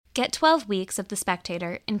Get 12 weeks of The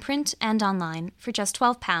Spectator in print and online for just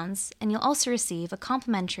 £12, and you'll also receive a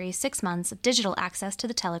complimentary 6 months of digital access to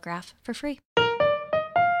The Telegraph for free.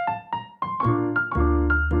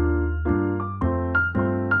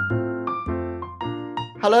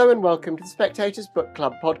 Hello and welcome to The Spectator's Book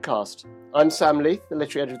Club podcast. I'm Sam Leith, the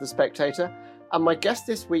literary editor of The Spectator, and my guest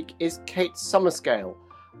this week is Kate Summerscale,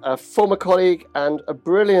 a former colleague and a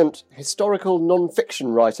brilliant historical non-fiction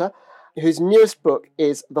writer whose newest book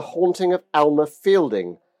is The Haunting of Alma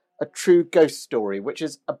Fielding, a true ghost story, which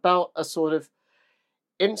is about a sort of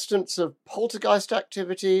instance of poltergeist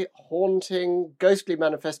activity, haunting, ghostly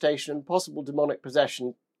manifestation, and possible demonic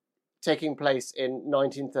possession taking place in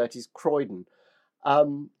 1930s Croydon.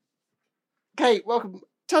 Kate, welcome.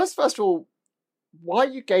 Tell us first of all why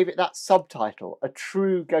you gave it that subtitle, A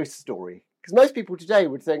True Ghost Story. Because most people today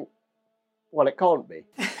would think, well, it can't be.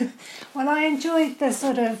 Well, I enjoyed the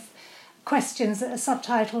sort of questions that a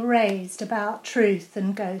subtitle raised about truth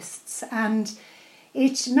and ghosts, and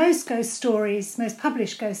most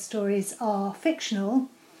published ghost stories are fictional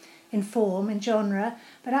in form, in genre,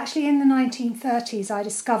 but actually in the 1930s I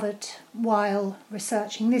discovered while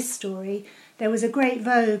researching this story there was a great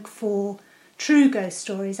vogue for true ghost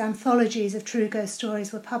stories. Anthologies of true ghost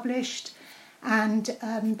stories were published, and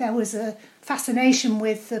there was a fascination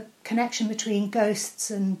with the connection between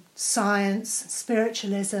ghosts and science,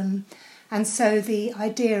 spiritualism, and so the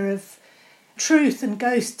idea of truth and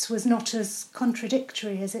ghosts was not as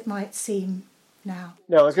contradictory as it might seem now.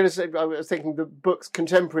 No, I was thinking the book's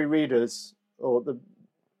contemporary readers, or the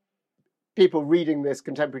people reading this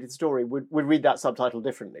contemporary story, would read that subtitle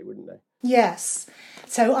differently, wouldn't they? Yes.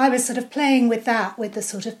 So I was sort of playing with that, with the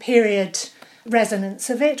sort of period resonance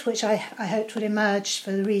of it, which I hoped would emerge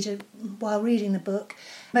for the reader while reading the book,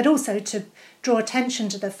 but also to draw attention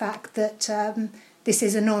to the fact that this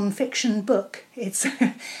is a non-fiction book.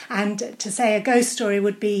 And to say a ghost story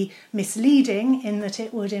would be misleading in that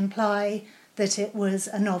it would imply that it was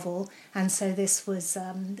a novel, and so this was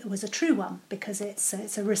a true one because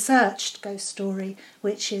it's a researched ghost story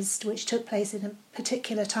which took place in a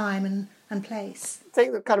particular time and place. The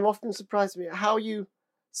thing that kind of often surprises me, how you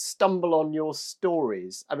stumble on your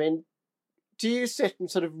stories. I mean, do you sit and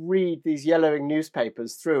sort of read these yellowing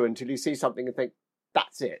newspapers through until you see something and think,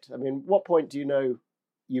 that's it? I mean, what point do you know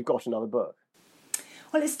you've got another book?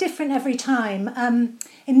 Well, it's different every time.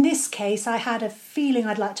 In this case, I had a feeling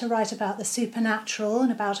I'd like to write about the supernatural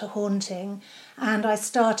and about a haunting, and I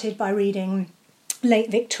started by reading late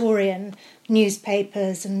Victorian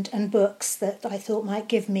newspapers and books that I thought might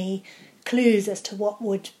give me clues as to what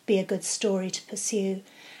would be a good story to pursue.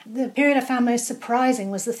 The period I found most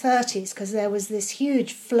surprising was the 30s, because there was this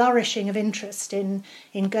huge flourishing of interest in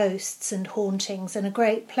ghosts and hauntings, and a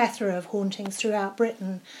great plethora of hauntings throughout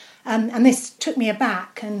Britain. And this took me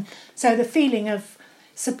aback, and so the feeling of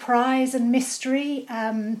surprise and mystery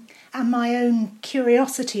and my own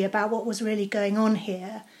curiosity about what was really going on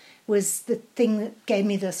here was the thing that gave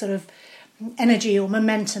me the sort of energy or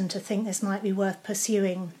momentum to think this might be worth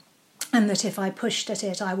pursuing, and that if I pushed at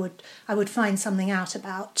it I would find something out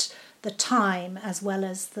about the time as well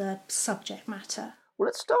as the subject matter. Well,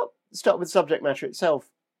 let's start with the subject matter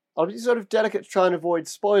itself. I'll be sort of delicate to try and avoid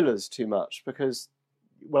spoilers too much because,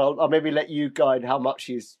 well, I'll maybe let you guide how much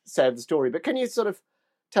you say of the story, but can you sort of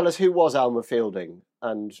tell us who was Alma Fielding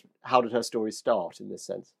and how did her story start in this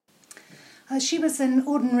sense? She was an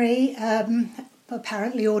ordinary,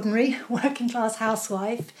 apparently ordinary, working-class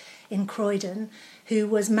housewife in Croydon who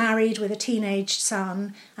was married with a teenage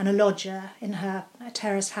son and a lodger in her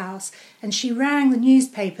terraced house. And she rang the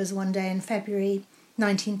newspapers one day in February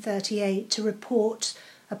 1938 to report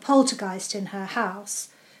a poltergeist in her house,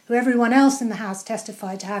 who everyone else in the house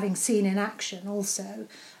testified to having seen in action also,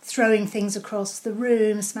 throwing things across the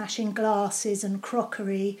room, smashing glasses and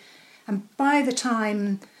crockery. And by the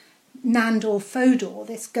time Nandor Fodor,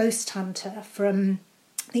 this ghost hunter from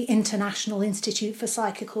the International Institute for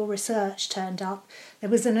Psychical Research, turned up, there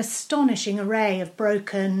was an astonishing array of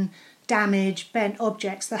broken, damaged, bent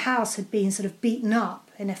objects. The house had been sort of beaten up,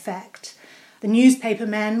 in effect. The newspaper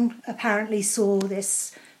men apparently saw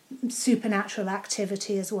this supernatural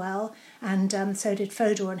activity as well, and so did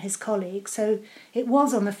Fodor and his colleagues. So it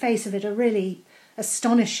was, on the face of it, a really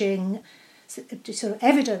astonishing sort of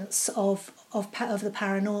evidence of the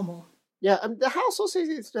paranormal. Yeah, and the house also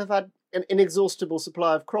seems to have had an inexhaustible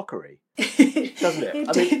supply of crockery, doesn't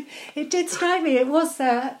it? It did strike me. It was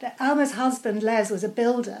Alma's husband, Les, was a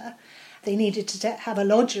builder. They needed to have a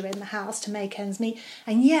lodger in the house to make ends meet,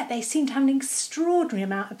 and yet they seemed to have an extraordinary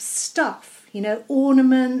amount of stuff,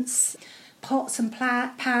 ornaments, pots and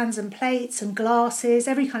pans and plates and glasses,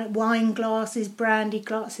 every kind of wine glasses, brandy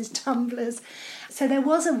glasses, tumblers. So there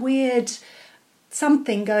was a weird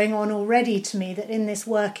something going on already to me, that in this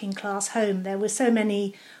working class home there were so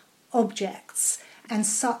many objects and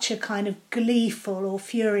such a kind of gleeful or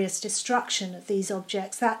furious destruction of these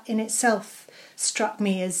objects. That in itself struck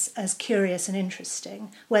me as curious and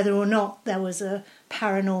interesting, whether or not there was a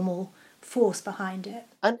paranormal force behind it.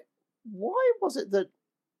 And why was it that,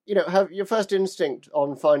 have your first instinct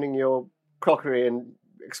on finding your crockery and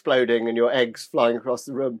exploding and your eggs flying across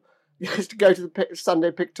the room is to go to the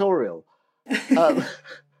Sunday Pictorial?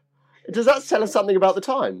 Does that tell us something about the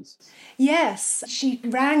times? Yes, she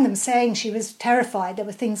rang them saying she was terrified. There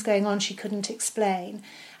were things going on she couldn't explain.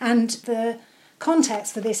 And the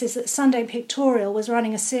context for this is that Sunday Pictorial was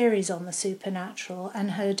running a series on the supernatural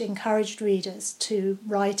and had encouraged readers to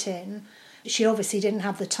write in. She obviously didn't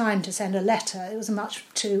have the time to send a letter. It was much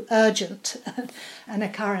too urgent an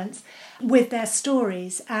occurrence with their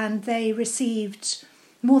stories, and they received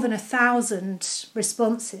more than 1,000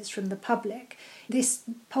 responses from the public. This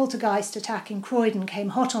poltergeist attack in Croydon came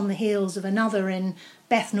hot on the heels of another in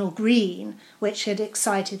Bethnal Green, which had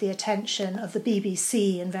excited the attention of the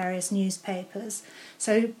BBC and various newspapers.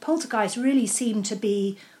 So poltergeists really seemed to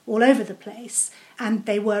be all over the place, and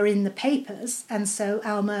they were in the papers, and so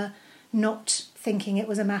Alma, not thinking it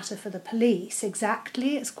was a matter for the police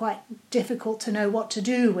exactly, it's quite difficult to know what to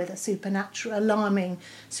do with a alarming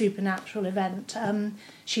supernatural event,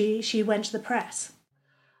 she went to the press.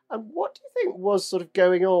 And what do you think was sort of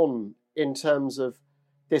going on in terms of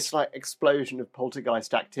this explosion of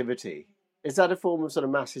poltergeist activity? Is that a form of sort of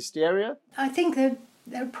mass hysteria? I think that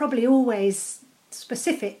there are probably always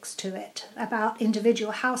specifics to it about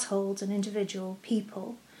individual households and individual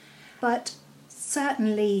people, but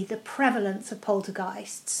certainly the prevalence of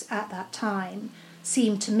poltergeists at that time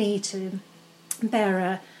seemed to me to bear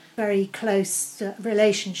a very close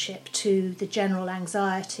relationship to the general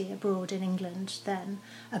anxiety abroad in England then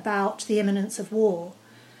about the imminence of war.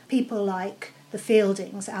 People like the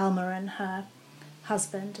Fieldings, Alma and her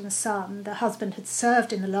husband and son. The husband had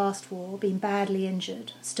served in the last war, been badly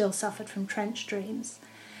injured, still suffered from trench dreams,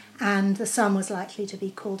 and the son was likely to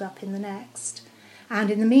be called up in the next. And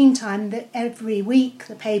in the meantime, every week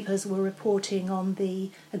the papers were reporting on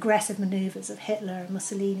the aggressive manoeuvres of Hitler and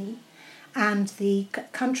Mussolini, and the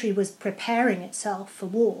country was preparing itself for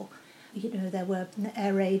war. There were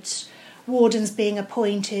air raid wardens being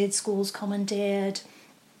appointed, schools commandeered,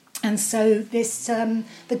 and so this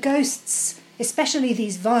the ghosts, especially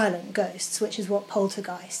these violent ghosts, which is what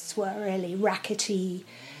poltergeists were really, rackety,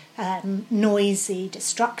 noisy,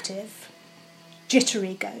 destructive,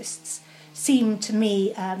 jittery ghosts, seemed to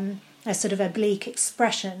me a sort of oblique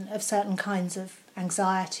expression of certain kinds of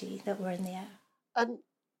anxiety that were in the air. And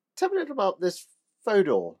tell me a little about this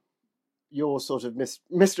Fodor, your sort of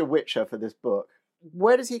Mr. Witcher for this book.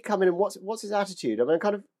 Where does he come in and what's his attitude? I mean, I'm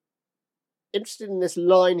kind of interested in this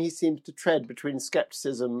line he seems to tread between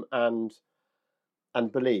scepticism and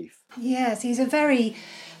belief. Yes, he's a very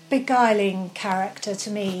beguiling character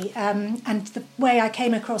to me, and the way I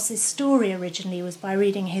came across this story originally was by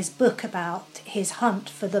reading his book about his hunt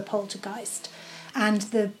for the poltergeist, and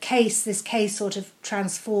this case sort of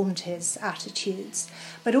transformed his attitudes.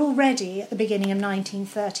 But already at the beginning of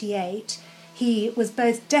 1938 he was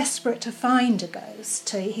both desperate to find a ghost,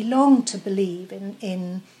 he longed to believe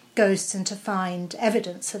in ghosts and to find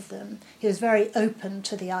evidence of them. He was very open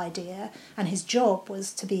to the idea, and his job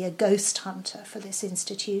was to be a ghost hunter for this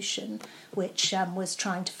institution, which was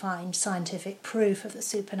trying to find scientific proof of the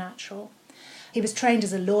supernatural. He was trained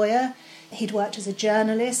as a lawyer, he'd worked as a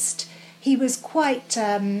journalist. He was quite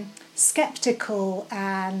sceptical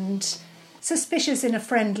and suspicious in a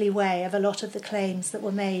friendly way of a lot of the claims that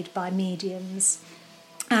were made by mediums.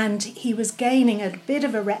 And he was gaining a bit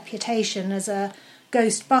of a reputation as a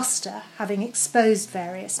ghostbuster, having exposed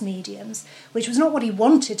various mediums, which was not what he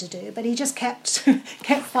wanted to do, but he just kept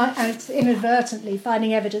inadvertently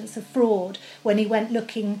finding evidence of fraud when he went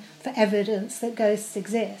looking for evidence that ghosts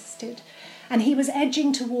existed. And he was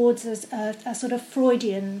edging towards a sort of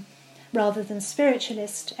Freudian rather than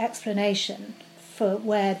spiritualist explanation for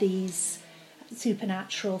where these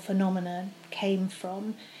supernatural phenomena came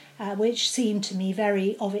from, which seemed to me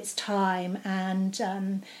very of its time, and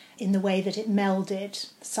in the way that it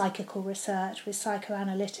melded psychical research with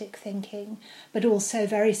psychoanalytic thinking, but also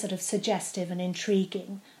very sort of suggestive and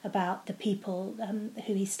intriguing about the people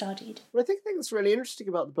who he studied. Well, I think the thing that's really interesting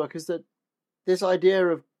about the book is that this idea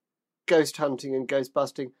of ghost hunting and ghost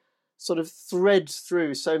busting sort of threads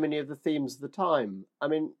through so many of the themes of the time. I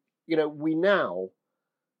mean, we now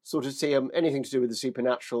sort of see anything to do with the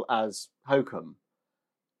supernatural as hokum.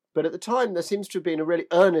 But at the time, there seems to have been a really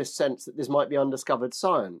earnest sense that this might be undiscovered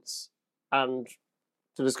science. And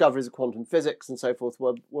the discoveries of quantum physics and so forth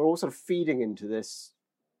were all sort of feeding into this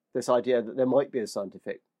idea that there might be a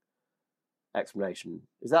scientific explanation.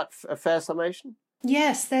 Is that a fair summation?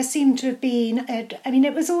 Yes, there seemed to have been,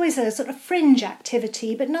 it was always a sort of fringe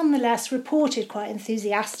activity, but nonetheless reported quite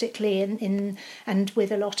enthusiastically and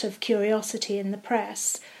with a lot of curiosity in the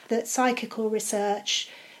press, that psychical research,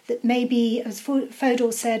 that maybe, as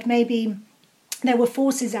Fodor said, maybe there were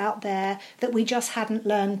forces out there that we just hadn't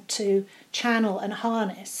learned to channel and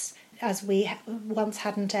harness, as we once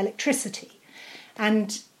hadn't electricity.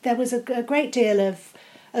 And there was a great deal of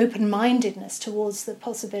open-mindedness towards the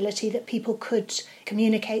possibility that people could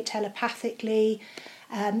communicate telepathically.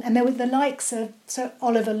 And there were the likes of Sir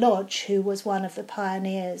Oliver Lodge, who was one of the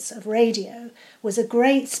pioneers of radio, was a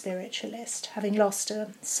great spiritualist, having lost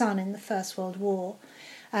a son in the First World War.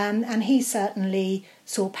 And he certainly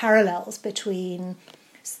saw parallels between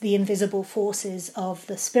the invisible forces of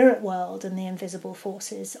the spirit world and the invisible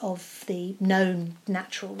forces of the known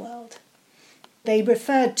natural world. They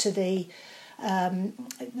referred to this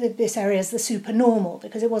area as the supernormal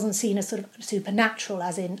because it wasn't seen as sort of supernatural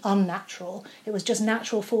as in unnatural. It was just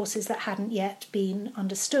natural forces that hadn't yet been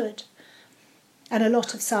understood. And a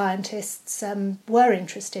lot of scientists were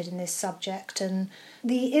interested in this subject, and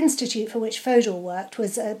the institute for which Fodor worked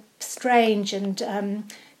was a strange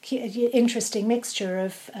and interesting mixture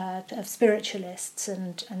of spiritualists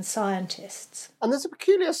and scientists. And there's a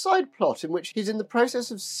peculiar side plot in which he's in the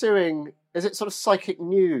process of suing, is it sort of Psychic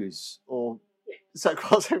News or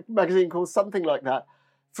a magazine called something like that,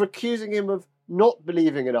 for accusing him of not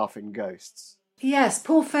believing enough in ghosts? Yes,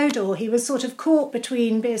 poor Fodor, he was sort of caught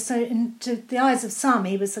between, so into the eyes of some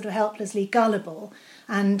he was sort of helplessly gullible,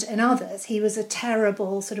 and in others he was a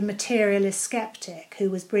terrible sort of materialist skeptic who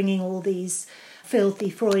was bringing all these filthy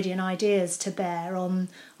Freudian ideas to bear on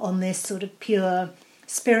this sort of pure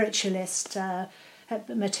spiritualist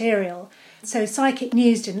material. So Psychic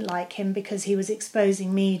News didn't like him because he was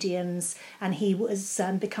exposing mediums, and he was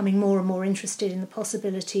becoming more and more interested in the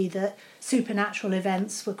possibility that supernatural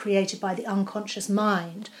events were created by the unconscious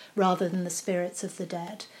mind rather than the spirits of the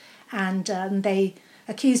dead. And they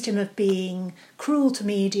accused him of being cruel to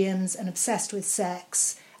mediums and obsessed with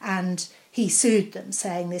sex, and he sued them,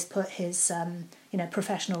 saying this put his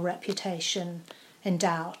professional reputation in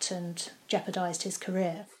doubt and jeopardised his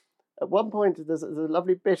career. At one point, there's a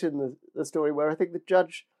lovely bit in the story where I think the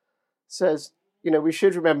judge says, we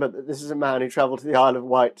should remember that this is a man who travelled to the Isle of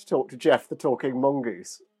Wight to talk to Jeff the talking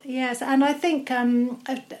mongoose. Yes, and I think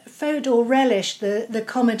Fodor relished the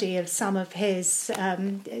comedy of some of his,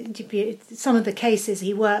 some of the cases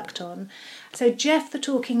he worked on. So Jeff the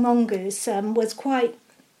talking mongoose was quite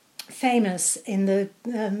famous in the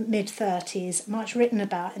mid-30s, much written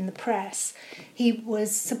about in the press. He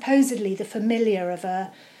was supposedly the familiar of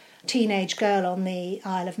a teenage girl on the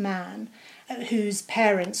Isle of Man, whose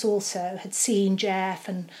parents also had seen Jeff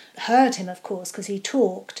and heard him, of course, because he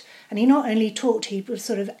talked. And he not only talked, he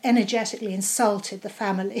sort of energetically insulted the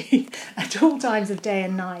family at all times of day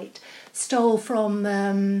and night, stole from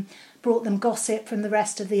them, brought them gossip from the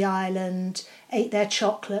rest of the island, ate their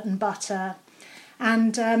chocolate and butter.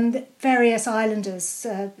 And various islanders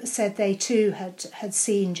said they too had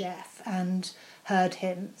seen Jeff and heard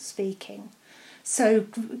him speaking. So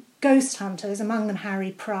ghost hunters, among them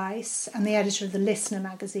Harry Price and the editor of the Listener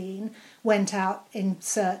magazine, went out in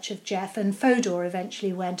search of Jeff, and Fodor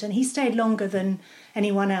eventually went, and he stayed longer than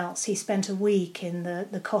anyone else. He spent a week in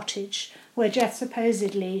the cottage where Jeff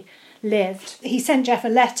supposedly lived. He sent Jeff a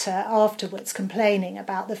letter afterwards complaining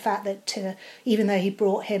about the fact that even though he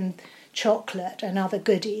brought him chocolate and other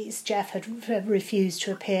goodies, Jeff had refused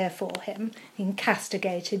to appear for him. He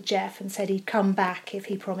castigated Jeff and said he'd come back if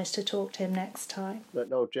he promised to talk to him next time. But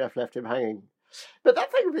no, Jeff left him hanging. But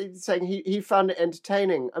that thing of he's saying he found it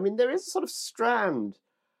entertaining, I mean, there is a sort of strand.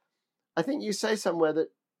 I think you say somewhere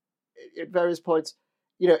that at various points,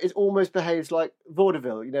 it almost behaves like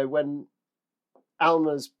vaudeville, when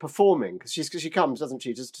Alma's performing, because she comes, doesn't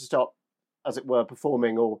she, just to stop, as it were,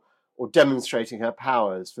 performing or demonstrating her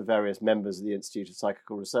powers for various members of the Institute of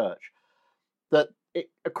Psychical Research, that it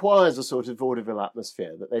acquires a sort of vaudeville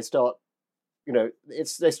atmosphere, that they start,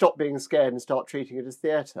 they stop being scared and start treating it as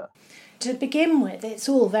theatre. To begin with, it's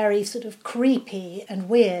all very sort of creepy and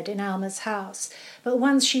weird in Alma's house, but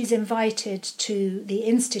once she's invited to the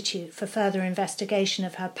Institute for further investigation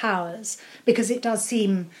of her powers, because it does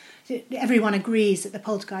seem, everyone agrees that the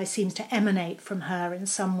poltergeist seems to emanate from her in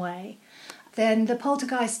some way, then the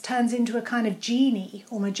poltergeist turns into a kind of genie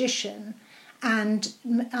or magician, And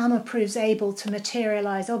Alma proves able to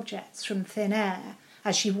materialise objects from thin air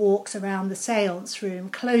as she walks around the séance room,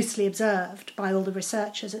 closely observed by all the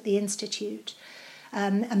researchers at the Institute.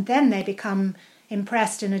 And then they become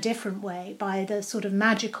impressed in a different way by the sort of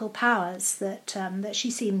magical powers that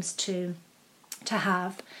she seems to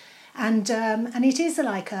have. And it is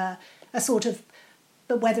like a sort of,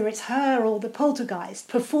 but whether it's her or the poltergeist,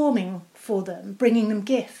 performing for them, bringing them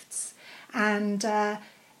gifts. And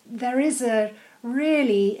there is a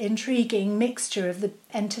really intriguing mixture of the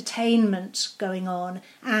entertainment going on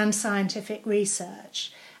and scientific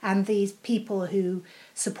research, and these people who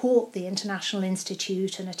support the International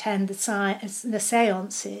Institute and attend the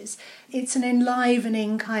séances. It's an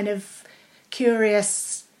enlivening kind of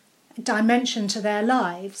curious dimension to their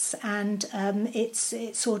lives, and it's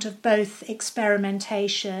sort of both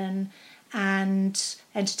experimentation and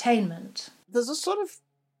entertainment. There's a sort of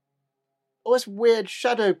almost weird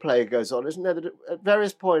shadow play goes on, isn't there? That at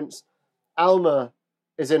various points, Alma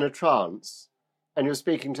is in a trance, and you're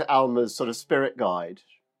speaking to Alma's sort of spirit guide,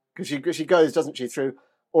 because she goes, doesn't she, through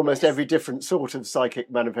almost every different sort of psychic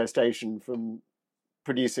manifestation, from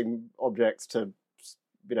producing objects to,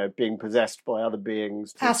 being possessed by other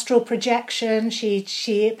beings. Astral projection.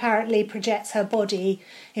 She apparently projects her body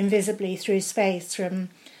invisibly through space from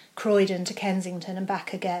Croydon to Kensington and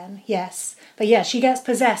back again, yes. But yeah, she gets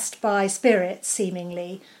possessed by spirits,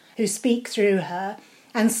 seemingly, who speak through her.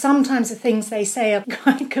 And sometimes the things they say are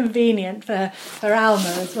quite convenient for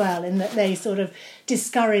Alma as well, in that they sort of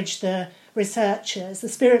discourage the researchers. The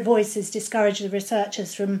spirit voices discourage the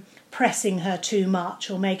researchers from pressing her too much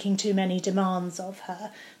or making too many demands of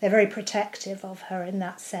her. They're very protective of her in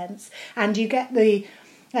that sense. And you get the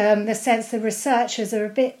sense the researchers are a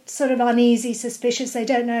bit sort of uneasy, suspicious. They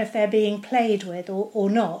don't know if they're being played with or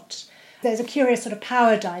not. There's a curious sort of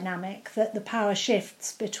power dynamic, that the power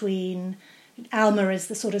shifts between Alma as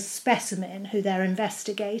the sort of specimen who they're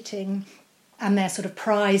investigating and their sort of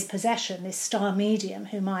prized possession, this star medium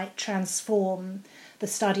who might transform the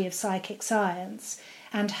study of psychic science,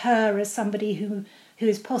 and her as somebody who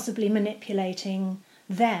is possibly manipulating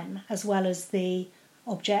them as well as the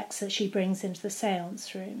objects that she brings into the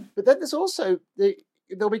séance room. But then there's also,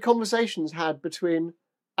 there'll be conversations had between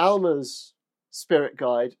Alma's spirit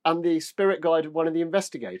guide and the spirit guide of one of the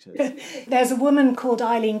investigators. There's a woman called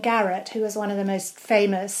Eileen Garrett, who was one of the most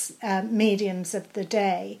famous mediums of the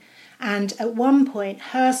day. And at one point,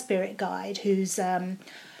 her spirit guide, who's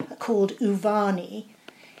called Uvani,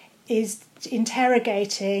 is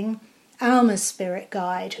interrogating Alma's spirit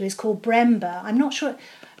guide, who is called Bremba. I'm not sure,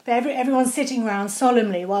 but everyone's sitting around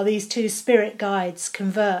solemnly while these two spirit guides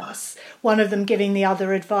converse, one of them giving the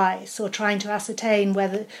other advice or trying to ascertain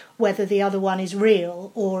whether the other one is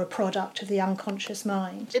real or a product of the unconscious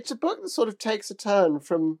mind. It's a book that sort of takes a turn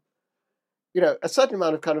from, a certain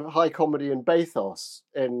amount of kind of high comedy and bathos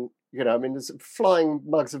in, there's flying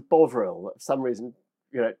mugs of Bovril. For some reason,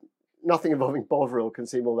 nothing involving Bovril can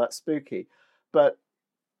seem all that spooky, but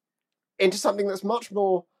into something that's much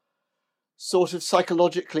more sort of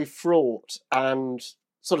psychologically fraught and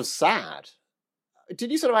sort of sad. Did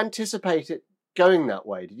you sort of anticipate it going that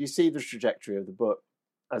way? Did you see the trajectory of the book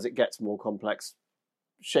as it gets more complex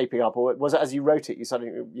shaping up, or was it as you wrote it you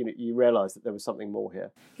suddenly you realised that there was something more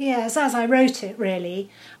here? Yes, as I wrote it,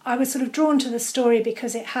 really. I was sort of drawn to the story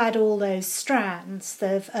because it had all those strands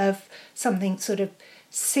of something sort of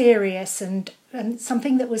serious and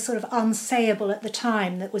something that was sort of unsayable at the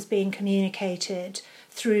time that was being communicated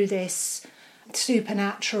through this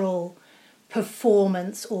supernatural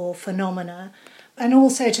performance or phenomena, and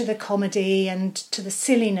also to the comedy and to the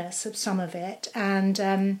silliness of some of it, and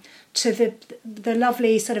to the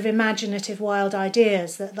lovely sort of imaginative wild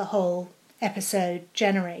ideas that the whole episode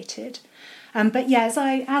generated. But yeah, as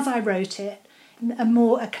I wrote it,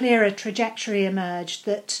 a clearer trajectory emerged,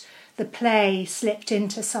 that the play slipped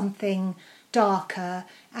into something darker,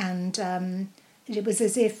 and it was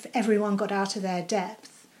as if everyone got out of their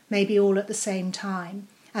depth, maybe all at the same time,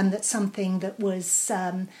 and that something that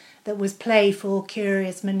was playful,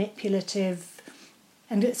 curious, manipulative,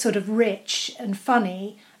 and sort of rich and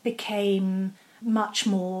funny became much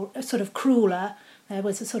more sort of crueler. There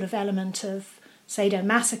was a sort of element of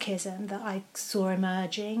sadomasochism that I saw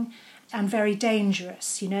emerging, and very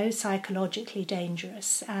dangerous, psychologically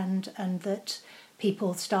dangerous, and that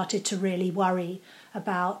people started to really worry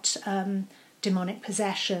about demonic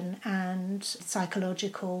possession and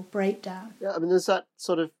psychological breakdown. Yeah, there's that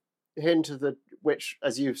sort of hint of which,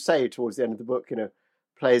 as you say towards the end of the book,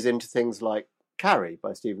 plays into things like Carrie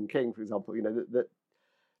by Stephen King, for example. That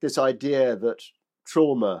this idea that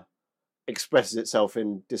trauma expresses itself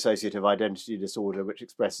in dissociative identity disorder, which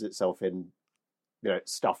expresses itself in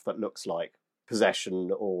stuff that looks like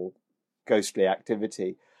possession or ghostly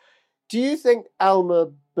activity. Do you think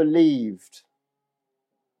Alma believed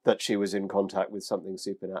that she was in contact with something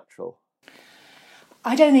supernatural?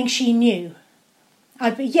 I don't think she knew.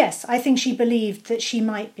 Yes, I think she believed that she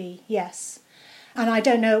might be, yes. And I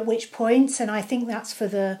don't know at which points, and I think that's for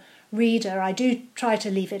the reader. I do try to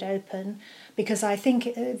leave it open because I think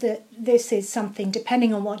that this is something,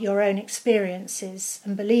 depending on what your own experiences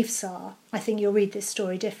and beliefs are, I think you'll read this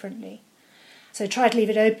story differently. So try to leave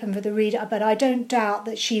it open for the reader, but I don't doubt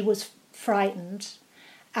that she was frightened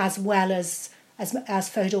as well as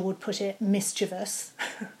Fodor would put it, mischievous.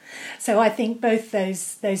 So I think both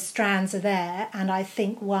those strands are there, and I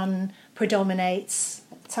think one predominates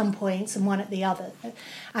at some points and one at the other.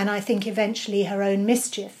 And I think eventually her own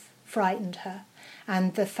mischief frightened her,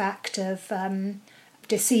 and the fact of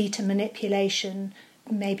deceit and manipulation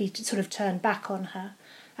maybe sort of turned back on her.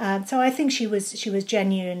 So I think she was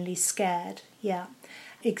genuinely scared, yeah.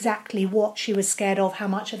 Exactly what she was scared of, how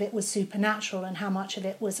much of it was supernatural and how much of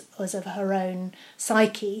it was of her own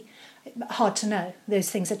psyche, hard to know.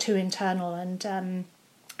 Those things are too internal, and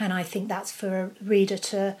I think that's for a reader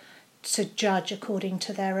to judge according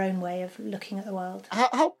to their own way of looking at the world.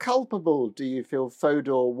 How culpable do you feel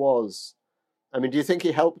Fodor was? I mean, do you think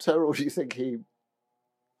he helped her, or do you think he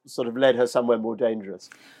sort of led her somewhere more dangerous?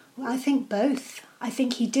 Well, I think both. I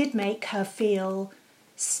think he did make her feel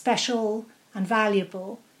special and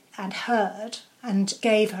valuable and heard, and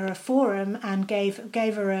gave her a forum and gave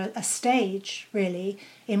her a stage, really,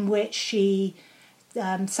 in which she,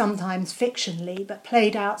 sometimes fictionally, but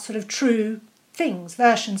played out sort of true things,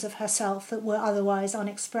 versions of herself that were otherwise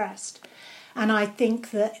unexpressed. And I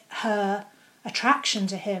think that her attraction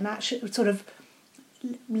to him actually sort of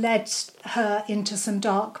led her into some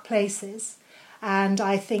dark places. And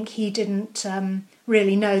I think he didn't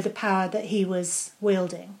really know the power that he was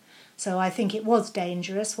wielding. So I think it was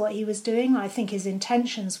dangerous what he was doing. I think his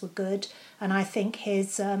intentions were good, and I think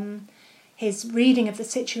his reading of the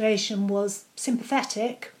situation was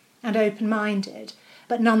sympathetic and open-minded.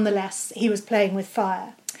 But nonetheless, he was playing with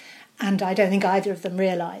fire, and I don't think either of them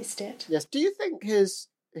realised it. Yes. Do you think his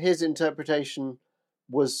interpretation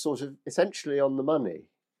was sort of essentially on the money?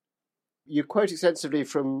 You quote extensively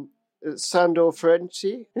from Sandor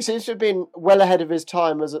Ferenczi, who seems to have been well ahead of his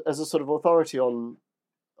time as a sort of authority on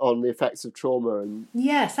the effects of trauma. And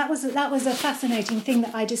yes, that was a fascinating thing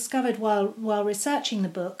that I discovered while researching the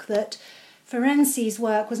book, that Ferenczi's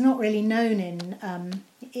work was not really known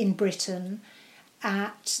in Britain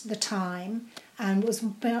at the time, and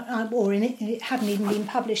it hadn't even been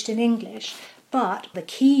published in English. But the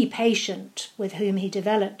key patient with whom he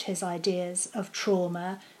developed his ideas of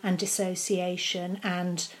trauma and dissociation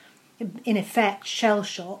and, in effect, shell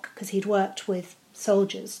shock, because he'd worked with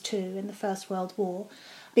soldiers too in the First World War,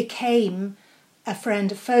 became a friend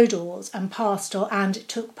of Fodor's and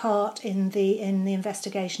took part in the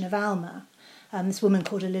investigation of Alma, this woman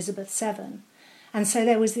called Elizabeth Seven. And so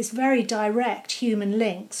there was this very direct human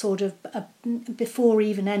link, sort of before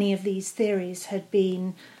even any of these theories had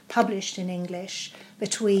been published in English,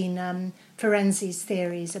 between Ferenczi's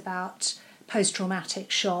theories about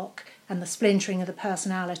post-traumatic shock and the splintering of the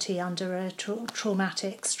personality under a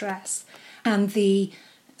traumatic stress, and the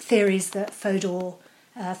theories that Fodor,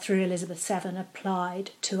 through Elizabeth Seven,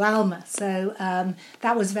 applied to Alma. So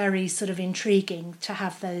that was very sort of intriguing to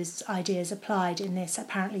have those ideas applied in this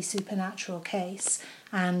apparently supernatural case.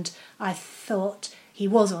 And I thought he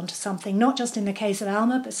was onto something, not just in the case of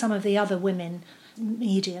Alma, but some of the other women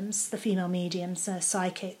mediums, the female mediums,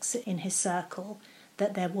 psychics in his circle,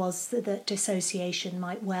 that that dissociation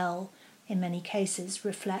might well, in many cases,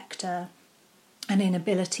 reflect an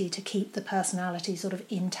inability to keep the personality sort of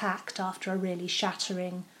intact after a really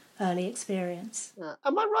shattering early experience.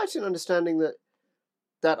 Am I right in understanding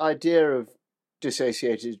that idea of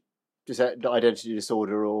dissociated identity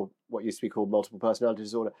disorder, or what used to be called multiple personality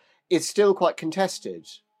disorder, is still quite contested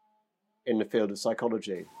in the field of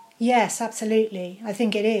psychology? Yes, absolutely. I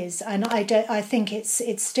think it is, and I think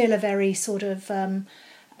it's still a very sort of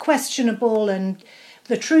questionable, and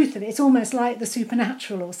the truth of it, it's almost like the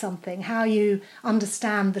supernatural or something. How you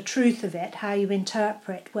understand the truth of it, how you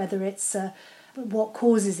interpret whether it's what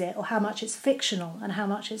causes it or how much it's fictional and how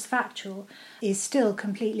much it's factual, is still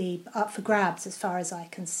completely up for grabs as far as I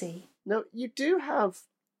can see. Now, you do have,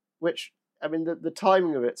 which, I mean, the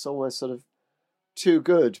timing of it's almost sort of too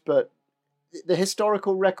good, but the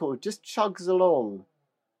historical record just chugs along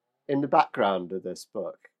in the background of this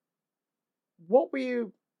book. What were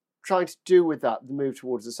you trying to do with that, the move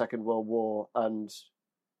towards the Second World War? And,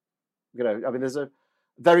 I mean, there's a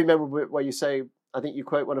very memorable bit where you say, I think you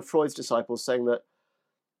quote one of Freud's disciples saying that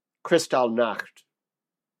Kristallnacht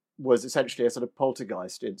was essentially a sort of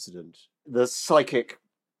poltergeist incident. The psychic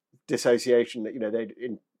dissociation that, they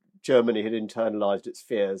in Germany had internalized its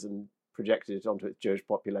fears and projected it onto its Jewish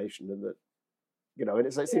population, and that, and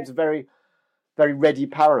it seems a very, very ready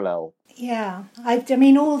parallel. Yeah, I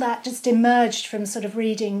mean, all that just emerged from sort of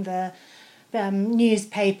reading the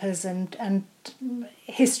newspapers and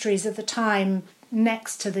histories of the time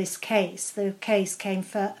next to this case. The case came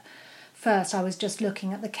first. I was just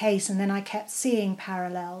looking at the case, and then I kept seeing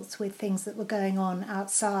parallels with things that were going on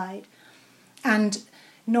outside. And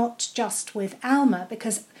not just with Alma,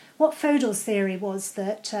 because what Fodor's theory was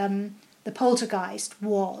that the poltergeist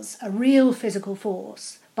was a real physical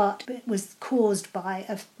force, but it was caused by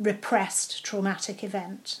a repressed traumatic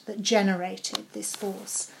event that generated this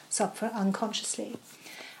force unconsciously.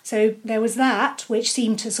 So there was that, which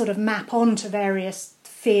seemed to sort of map onto various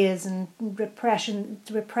fears and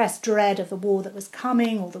repressed dread of the war that was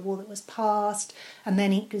coming or the war that was past, and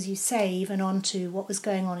then, as you say, even onto what was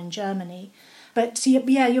going on in Germany. But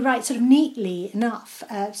yeah, you're right, sort of neatly enough,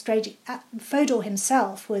 Fodor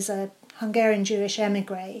himself was a Hungarian Jewish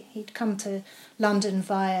emigre. He'd come to London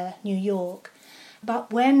via New York.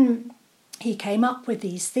 But when he came up with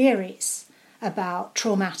these theories about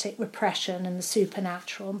traumatic repression and the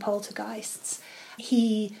supernatural and poltergeists,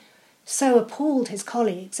 he so appalled his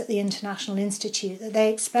colleagues at the International Institute that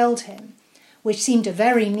they expelled him, which seemed a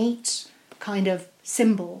very neat kind of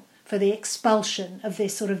symbol for the expulsion of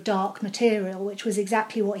this sort of dark material, which was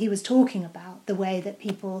exactly what he was talking about, the way that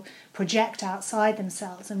people project outside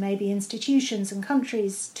themselves, and maybe institutions and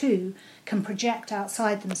countries too can project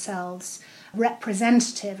outside themselves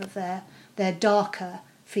representative of their darker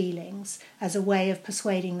feelings as a way of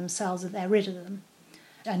persuading themselves that they're rid of them.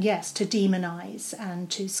 And yes, to demonise and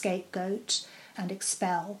to scapegoat and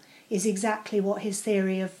expel is exactly what his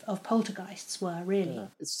theory of poltergeists were, really. Yeah.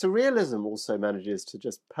 Surrealism also manages to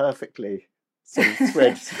just perfectly sort of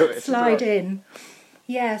thread through it. Slide in.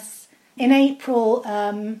 Yes. In April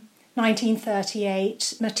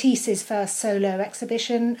 1938, Matisse's first solo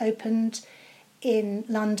exhibition opened in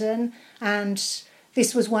London, and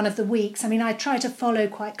this was one of the weeks. I mean, I try to follow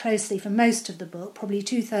quite closely for most of the book. Probably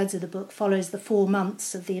 2/3 of the book follows the 4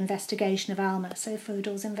 months of the investigation of Alma, so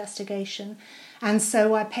Fodor's investigation. And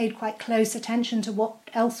so I paid quite close attention to what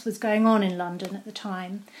else was going on in London at the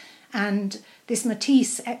time. And this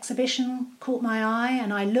Matisse exhibition caught my eye,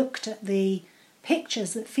 and I looked at the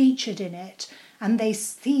pictures that featured in it, and they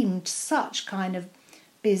seemed such kind of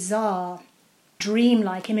bizarre,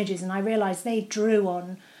 dreamlike images, and I realised they drew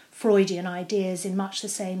on Freudian ideas in much the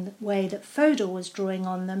same way that Fodor was drawing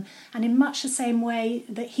on them, and in much the same way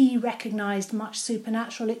that he recognised much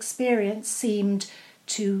supernatural experience seemed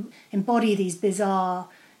to embody these bizarre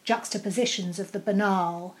juxtapositions of the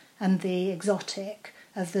banal and the exotic,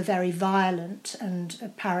 of the very violent and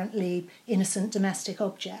apparently innocent domestic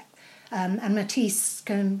object. And Matisse,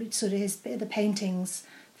 the paintings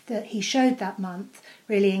that he showed that month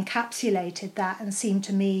really encapsulated that, and seemed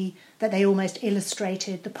to me that they almost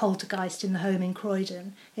illustrated the poltergeist in the home in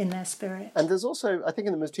Croydon in their spirit. And there's also, I think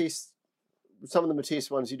in the Matisse, some of the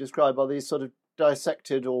Matisse ones you describe are these sort of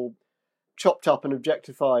dissected or chopped up and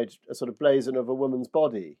objectified a sort of blazon of a woman's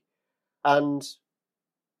body. And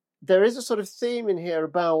there is a sort of theme in here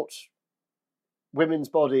about women's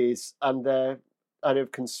bodies and their kind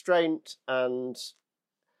of constraint and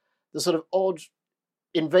the sort of odd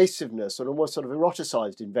invasiveness, or almost sort of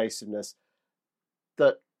eroticized invasiveness,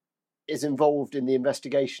 that is involved in the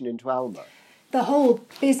investigation into Alma. The whole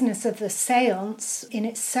business of the séance in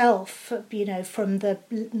itself, from the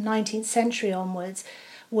 19th century onwards,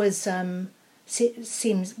 was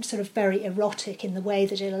seems sort of very erotic in the way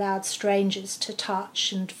that it allowed strangers to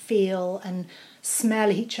touch and feel and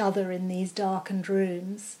smell each other in these darkened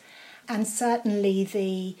rooms. And certainly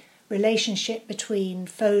the relationship between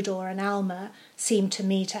Fodor and Alma seemed to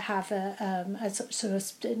me to have a sort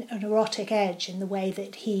of an erotic edge in the way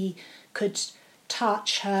that he could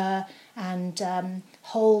touch her and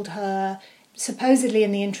hold her, supposedly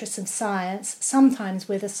in the interests of science, sometimes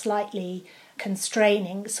with a slightly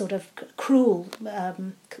constraining, sort of cruel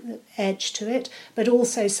edge to it, but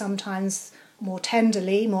also sometimes more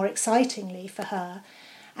tenderly, more excitingly for her.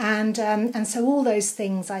 And so all those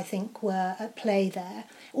things, I think, were at play there.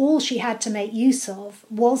 All she had to make use of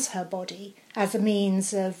was her body as a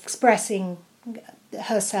means of expressing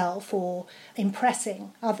herself or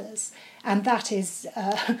impressing others. And that is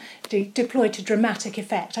deployed to dramatic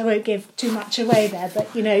effect. I won't give too much away there,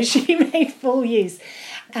 but, she made full use.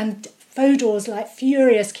 And Fodor's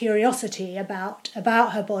furious curiosity about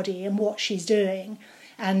her body and what she's doing,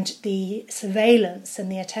 and the surveillance and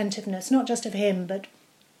the attentiveness, not just of him, but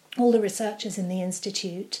all the researchers in the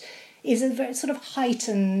Institute, is a very sort of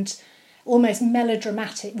heightened, almost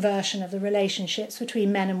melodramatic version of the relationships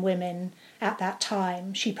between men and women at that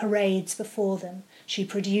time. She parades before them. She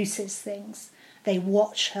produces things. They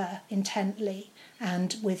watch her intently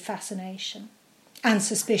and with fascination and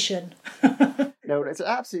suspicion. No, it's an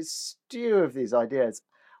absolute stew of these ideas.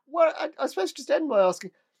 Well, I suppose just end by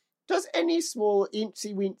asking, does any small,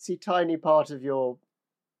 eensy-weensy, tiny part of your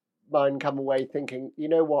mind come away thinking, you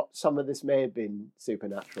know what, some of this may have been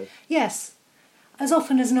supernatural? Yes. As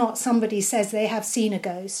often as not, somebody says they have seen a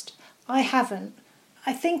ghost. I haven't.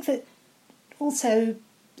 I think that also,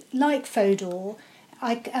 like Fodor,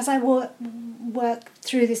 as I work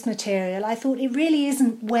through this material, I thought it really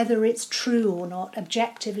isn't whether it's true or not,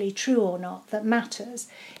 objectively true or not, that matters.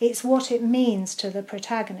 It's what it means to the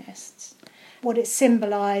protagonists, what it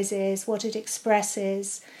symbolises, what it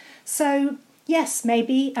expresses. So, yes,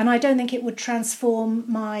 maybe, and I don't think it would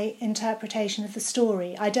transform my interpretation of the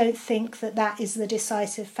story. I don't think that that is the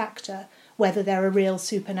decisive factor, whether there are real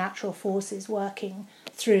supernatural forces working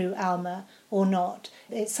through Alma or not.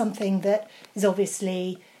 It's something that is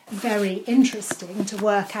obviously very interesting to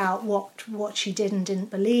work out what she did and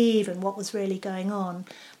didn't believe and what was really going on.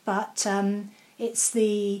 But it's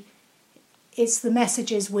the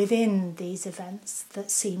messages within these events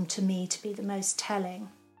that seem to me to be the most telling.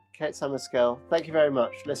 Kate Summerscale, thank you very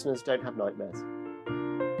much. Listeners, don't have nightmares.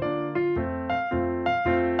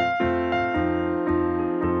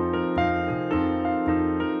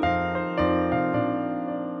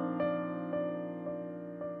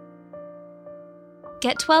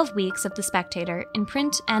 Get 12 weeks of The Spectator in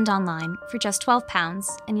print and online for just £12,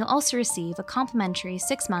 and you'll also receive a complimentary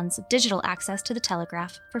 6 months of digital access to The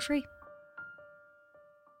Telegraph for free.